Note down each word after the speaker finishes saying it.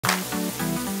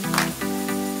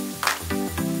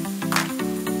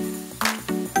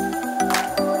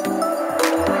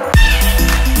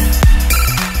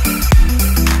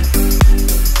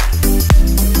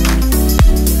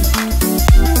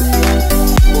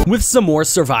with some more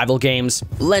survival games.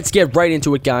 Let's get right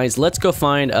into it, guys. Let's go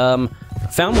find,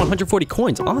 found 140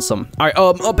 coins. Awesome. All right,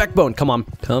 oh, Backbone, come on.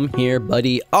 Come here,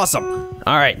 buddy. Awesome.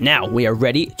 All right, now we are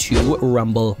ready to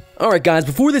rumble. All right, guys,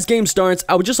 before this game starts,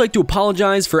 I would just like to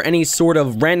apologize for any sort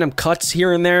of random cuts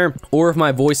here and there, or if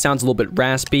my voice sounds a little bit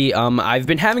raspy. I've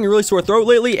been having a really sore throat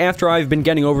lately after I've been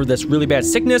getting over this really bad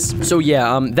sickness. So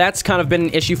yeah, that's kind of been an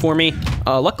issue for me.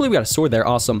 Luckily, we got a sword there.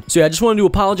 Awesome. So yeah, I just wanted to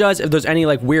apologize if there's any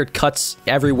like weird cuts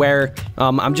everywhere.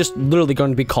 I'm just literally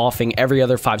going to be coughing every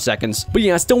other 5 seconds. But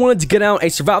yeah, I still wanted to get out a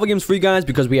survival games for you guys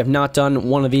because we have not done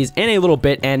one of these in a little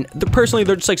bit, and personally,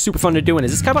 they're just like super fun to do. And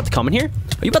is this guy about to come in here?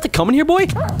 Are you about to come in here, boy?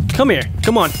 Come here.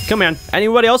 Come on. Come on.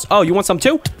 Anybody else? Oh, you want some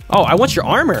too? Oh, I want your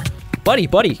armor. Buddy.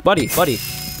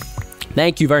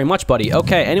 Thank you very much, buddy.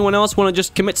 Okay, anyone else want to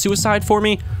just commit suicide for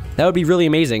me? That would be really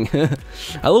amazing.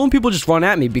 I love when people just run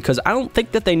at me because I don't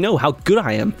think that they know how good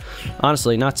I am.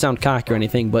 Honestly, not sound cocky or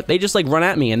anything, but they just like run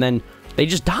at me and then they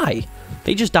just die.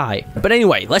 They just die. But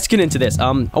anyway, let's get into this. I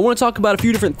want to talk about a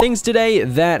few different things today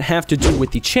that have to do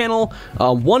with the channel.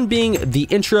 One being the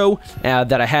intro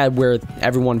that I had where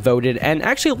everyone voted. And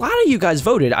actually, a lot of you guys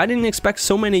voted. I didn't expect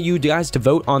so many of you guys to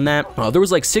vote on that. There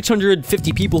was like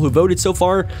 650 people who voted so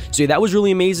far. So yeah, that was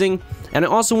really amazing. And I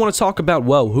also want to talk about,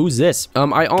 whoa, who's this?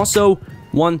 I also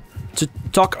want to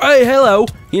talk, hey, hello.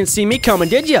 You didn't see me coming,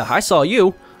 did you? I saw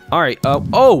you. All right.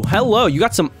 Oh, hello. You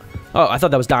got some, oh, I thought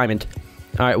that was Diamond.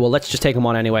 All right, well, let's just take him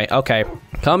on anyway. Okay,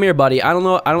 come here, buddy. I don't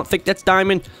know. I don't think that's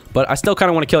Diamond, but I still kind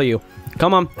of want to kill you.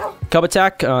 Come on. Cub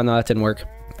attack. Oh, no, that didn't work.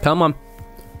 Come on.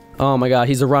 Oh, my God.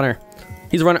 He's a runner.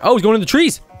 He's a runner. Oh, he's going in the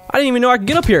trees. I didn't even know I could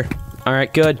get up here. All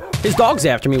right, good. His dog's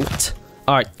after me. What?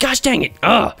 All right. Gosh dang it.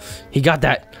 Ugh. He got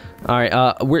that. All right.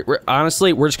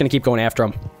 Honestly, we're just going to keep going after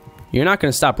him. You're not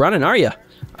going to stop running, are you?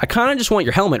 I kind of just want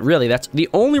your helmet, really. That's the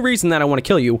only reason that I want to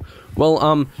kill you.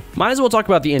 Well, might as well talk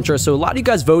about the intro. So a lot of you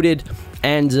guys voted,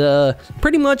 and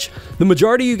pretty much the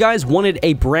majority of you guys wanted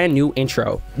a brand new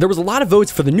intro. There was a lot of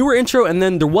votes for the newer intro, and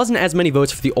then there wasn't as many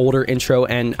votes for the older intro,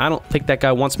 and I don't think that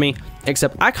guy wants me,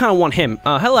 except I kind of want him.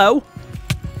 Hello?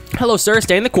 Hello, sir.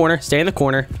 Stay in the corner. Stay in the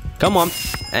corner. Come on.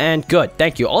 And good.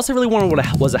 Thank you. All I really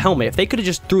wanted was a helmet. If they could have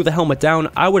just threw the helmet down,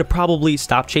 I would have probably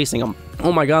stopped chasing him.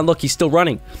 Oh my God, look, he's still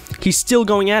running. He's still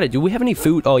going at it. Do we have any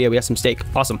food? Oh yeah, we have some steak.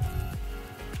 Awesome.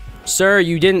 Sir,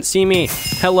 you didn't see me.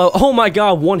 Hello. Oh my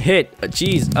God, one hit.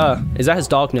 Jeez. Is that his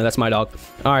dog? No, that's my dog.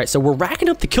 All right, so we're racking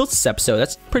up the kills this episode.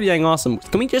 That's pretty dang awesome.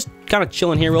 Can we just kind of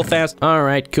chill in here real fast? All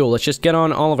right, cool. Let's just get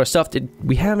on all of our stuff. Did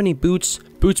we have any boots?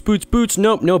 Boots.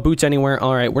 Nope, no boots anywhere.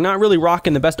 All right, we're not really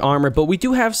rocking the best armor, but we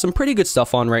do have some pretty good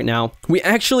stuff on right now. We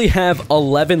actually have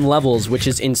 11 levels, which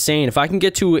is insane. If I can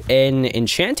get to an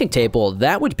enchanting table,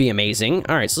 that would be amazing.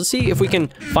 All right, so let's see if we can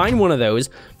find one of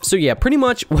those. So yeah, pretty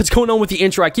much what's going on with the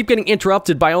intro, I keep getting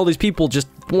interrupted by all these people just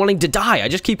wanting to die. I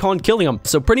just keep on killing them.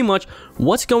 So pretty much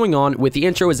what's going on with the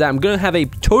intro is that I'm going to have a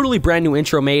totally brand new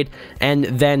intro made, and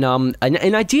then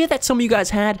an idea that some of you guys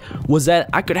had was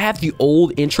that I could have the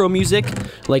old intro music,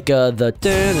 like the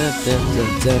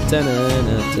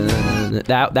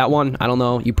that one. I don't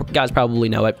know, you guys probably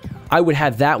know it. I would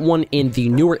have that one in the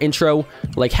newer intro,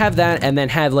 like have that and then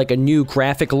have like a new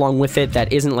graphic along with it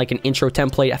that isn't like an intro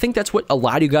template. I think that's what a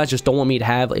lot of you guys just don't want me to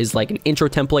have, is like an intro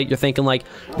template. You're thinking like,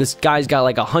 this guy's got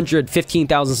like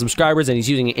 115,000 subscribers and he's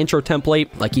using an intro template.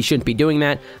 Like, he shouldn't be doing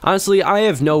that. Honestly, I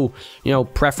have no,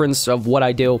 preference of what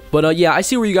I do. But yeah, I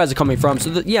see where you guys are coming from.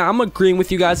 So yeah, I'm agreeing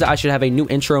with you guys that I should have a new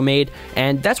intro made,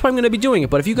 and that's why I'm going to be doing it.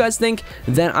 But if you guys think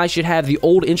that I should have the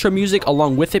old intro music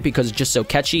along with it because it's just so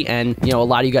catchy and, a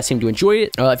lot of you guys seem to enjoy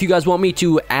it. If you guys want me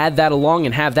to add that along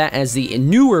and have that as the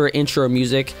newer intro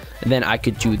music, then I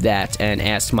could do that and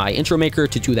ask my intro maker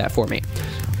to do that for me.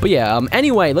 But yeah,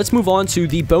 anyway, let's move on to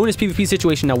the bonus PvP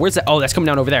situation. Now, where's that? Oh, that's coming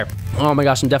down over there. Oh my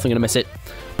gosh, I'm definitely gonna miss it.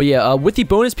 But yeah, with the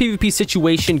bonus PvP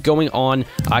situation going on,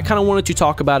 I kind of wanted to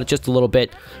talk about it just a little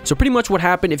bit. So pretty much what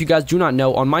happened, if you guys do not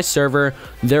know, on my server,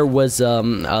 there was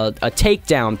a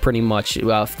takedown pretty much.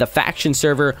 The faction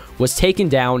server was taken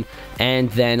down, and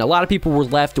then a lot of people were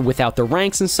left without their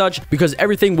ranks and such because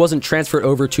everything wasn't transferred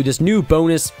over to this new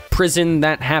bonus prison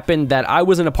that happened that I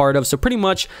wasn't a part of. So pretty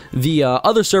much the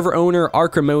other server owner,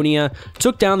 Arcrimonia,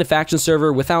 took down the faction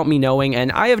server without me knowing,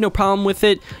 and I have no problem with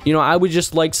it. I would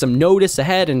just like some notice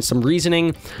ahead and some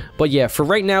reasoning. But yeah, for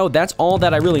right now, that's all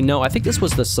that I really know. I think this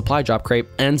was the supply drop crate,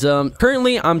 and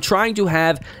currently I'm trying to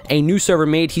have a new server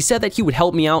made. He said that he would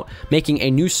help me out making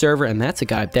a new server, and that's a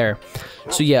guy up there.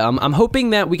 So yeah, I'm hoping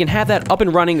that we can have that up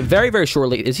and running very, very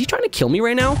shortly. Is he trying to kill me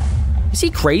right now? Is he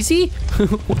crazy?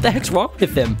 What the heck's wrong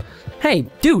with him? Hey,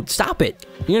 dude, stop it.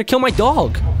 You're gonna kill my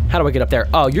dog. How do I get up there?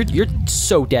 Oh, you're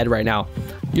so dead right now.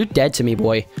 You're dead to me,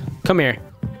 boy. Come here.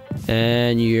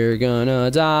 And you're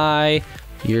gonna die.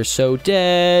 You're so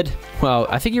dead. Wow,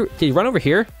 I think did he run over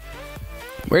here?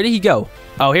 Where did he go?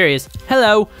 Oh, here he is.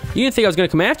 Hello. You didn't think I was gonna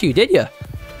come after you, did you?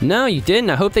 No, you didn't.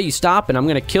 I hope that you stop and I'm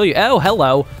gonna kill you. Oh,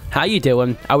 hello. How you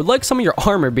doing? I would like some of your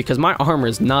armor because my armor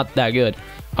is not that good.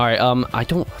 All right,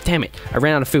 damn it. I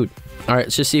ran out of food. All right,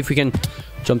 let's just see if we can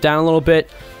jump down a little bit.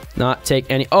 Not take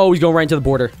any. Oh, he's going right into the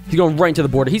border. He's going right into the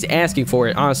border. He's asking for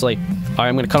it, honestly. All right,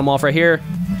 I'm going to cut him off right here.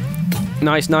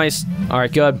 Nice, nice. All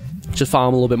right, good. Just follow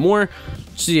him a little bit more.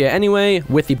 So yeah, anyway,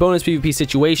 with the bonus PvP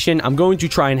situation, I'm going to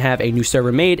try and have a new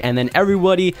server made, and then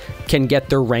everybody can get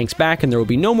their ranks back, and there will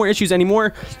be no more issues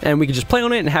anymore, and we can just play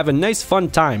on it and have a nice, fun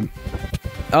time.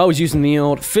 Oh, he's using the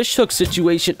old fish hook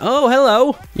situation. Oh,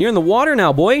 hello. You're in the water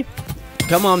now, boy.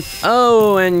 Come on.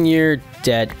 Oh, and you're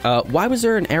dead. Why was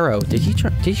there an arrow? Did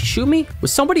he shoot me?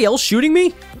 Was somebody else shooting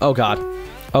me? Oh god.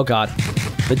 Oh god.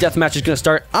 The deathmatch is gonna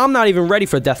start. I'm not even ready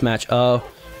for a deathmatch.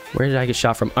 Where did I get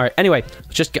shot from? All right, anyway,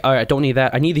 all right, I don't need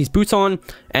that. I need these boots on.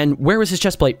 And where was his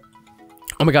chest plate?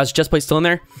 Oh my god, his chest plate still in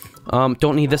there?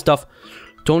 Don't need this stuff.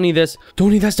 Don't need this.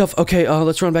 Don't need that stuff. Okay,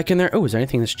 let's run back in there. Oh, is there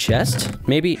anything in this chest?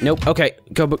 Maybe? Nope. Okay,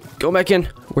 go back in.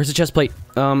 Where's the chest plate?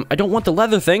 I don't want the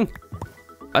leather thing.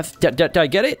 Did I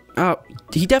get it?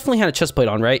 He definitely had a chest plate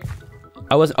on, right?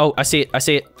 Oh, I see it. I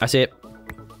see it. I see it.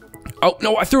 Oh,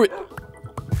 no, I threw it.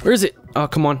 Where is it? Oh,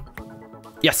 come on.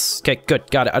 Yes. Okay, good.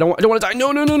 Got it. I don't want to die.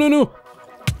 No.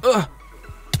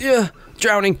 Yeah,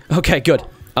 drowning. Okay, good.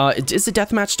 Is the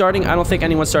deathmatch starting? I don't think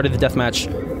anyone started the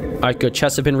deathmatch. All right, good.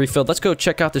 Chests have been refilled. Let's go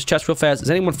check out this chest real fast. Is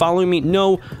anyone following me?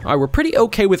 No. All right, we're pretty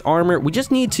okay with armor. We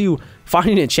just need to find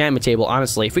an enchantment table,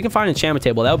 honestly. If we can find an enchantment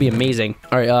table, that would be amazing.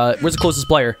 All right, where's the closest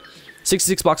player?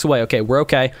 66 blocks away. Okay, we're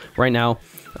okay right now.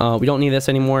 We don't need this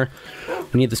anymore.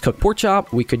 We need this cooked pork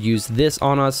chop. We could use this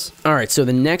on us. All right, so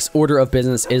the next order of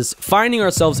business is finding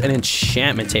ourselves an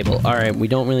enchantment table. All right, we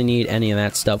don't really need any of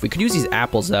that stuff. We could use these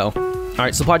apples, though. All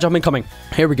right, supply drop incoming.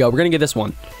 Here we go. We're going to get this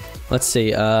one. Let's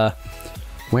see.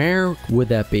 Where would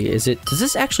that be? Does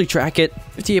this actually track it?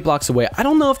 58 blocks away. I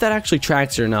don't know if that actually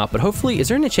tracks it or not, but hopefully, is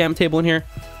there an enchantment table in here?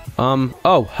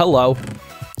 Oh, hello.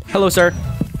 Hello, sir.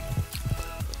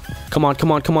 Come on.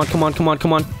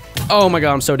 Oh my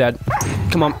god, I'm so dead.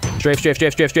 Come on. Strafe.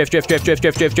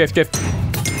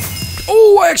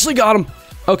 Oh, I actually got him.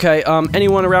 Okay,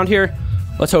 anyone around here?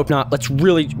 Let's hope not.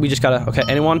 We just gotta, okay,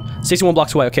 anyone? 61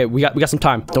 blocks away. Okay, we got some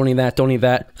time. Don't need that.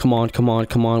 Come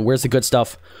on. Where's the good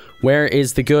stuff? Where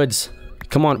is the goods?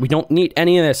 Come on, we don't need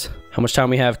any of this. How much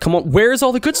time we have? Come on, where is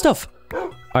all the good stuff?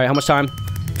 All right, how much time?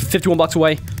 51 blocks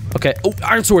away. Okay, oh,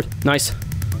 iron sword. Nice.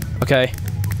 Okay.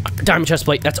 Diamond chest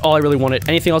plate. That's all I really wanted.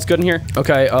 Anything else good in here?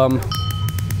 Okay,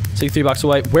 63 blocks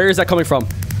away. Where is that coming from?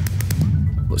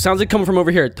 Sounds like coming from over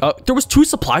here. There was 2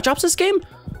 supply drops this game?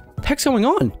 What the heck's going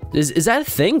on? Is that a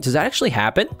thing? Does that actually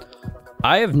happen?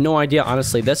 I have no idea,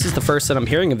 honestly. This is the first that I'm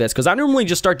hearing of this, because I normally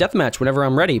just start deathmatch whenever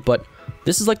I'm ready, but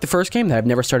this is like the first game that I've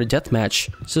never started deathmatch.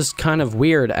 This is kind of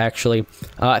weird, actually.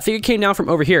 I think it came down from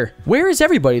over here. Where is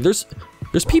everybody? There's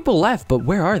people left, but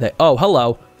where are they? Oh,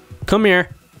 hello. Come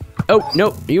here. Oh,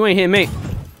 no, you ain't hitting me.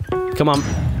 Come on.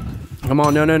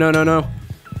 No.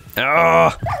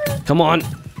 Oh, come on.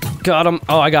 Got him.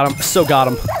 Oh, I got him. So got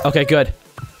him. Okay, good.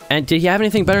 And did he have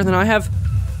anything better than I have?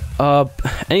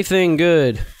 Anything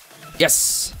good?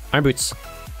 Yes. Iron boots.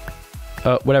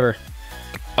 Whatever.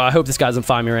 I hope this guy doesn't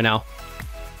find me right now.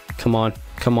 Come on.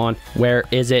 Where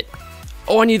is it?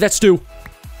 Oh, I need that stew.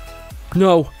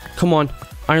 No. Come on.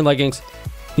 Iron leggings.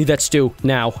 Need that stew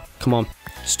now. Come on.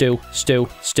 Stew.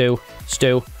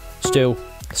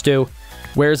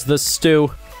 Where's the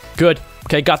stew? Good.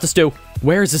 Okay, got the stew.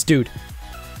 Where is this dude?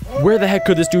 Where the heck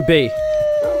could this dude be?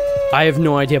 I have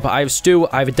no idea, but I have stew.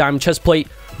 I have a diamond chest plate.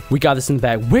 We got this in the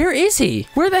bag. Where is he?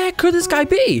 Where the heck could this guy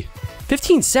be?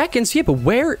 15 seconds? Yeah, but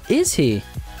where is he?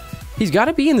 He's got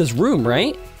to be in this room,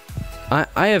 right?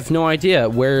 I have no idea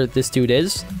where this dude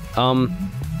is.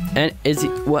 And is he...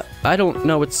 What? I don't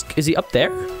know. Is he up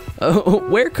there?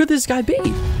 Where could this guy be?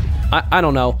 I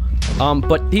don't know.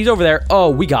 But he's over there. Oh,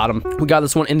 we got him. We got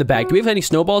this one in the bag. Do we have any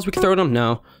snowballs we can throw at him?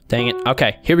 No. Dang it.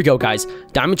 Okay, here we go, guys.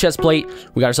 Diamond chest plate.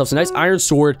 We got ourselves a nice iron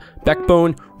sword.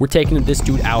 Backbone. We're taking this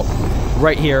dude out.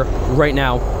 Right here. Right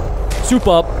now. Soup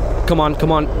up. Come on.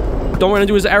 Don't run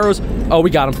into his arrows. Oh, we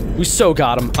got him. We so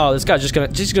got him. Oh, this guy's just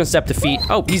gonna step defeat.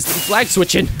 Oh, he's flag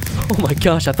switching. Oh my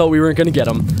gosh, I thought we weren't gonna get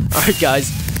him. All right,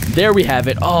 guys. There we have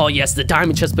it. Oh, yes, the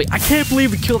diamond chest plate. I can't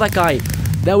believe we killed that guy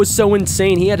That was so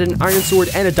insane. He had an iron sword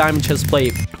and a diamond chest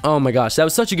plate. Oh my gosh, that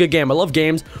was such a good game. I love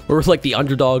games where we're like the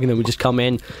underdog and then we just come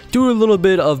in, do a little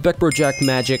bit of BeckBroJack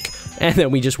magic, and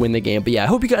then we just win the game. But yeah, I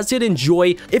hope you guys did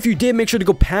enjoy. If you did, make sure to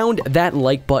go pound that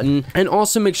like button, and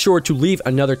also make sure to leave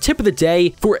another tip of the day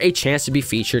for a chance to be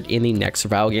featured in the next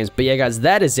survival games. But yeah, guys,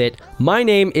 that is it. My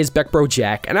name is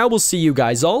BeckBroJack, and I will see you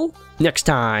guys all next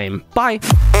time. Bye.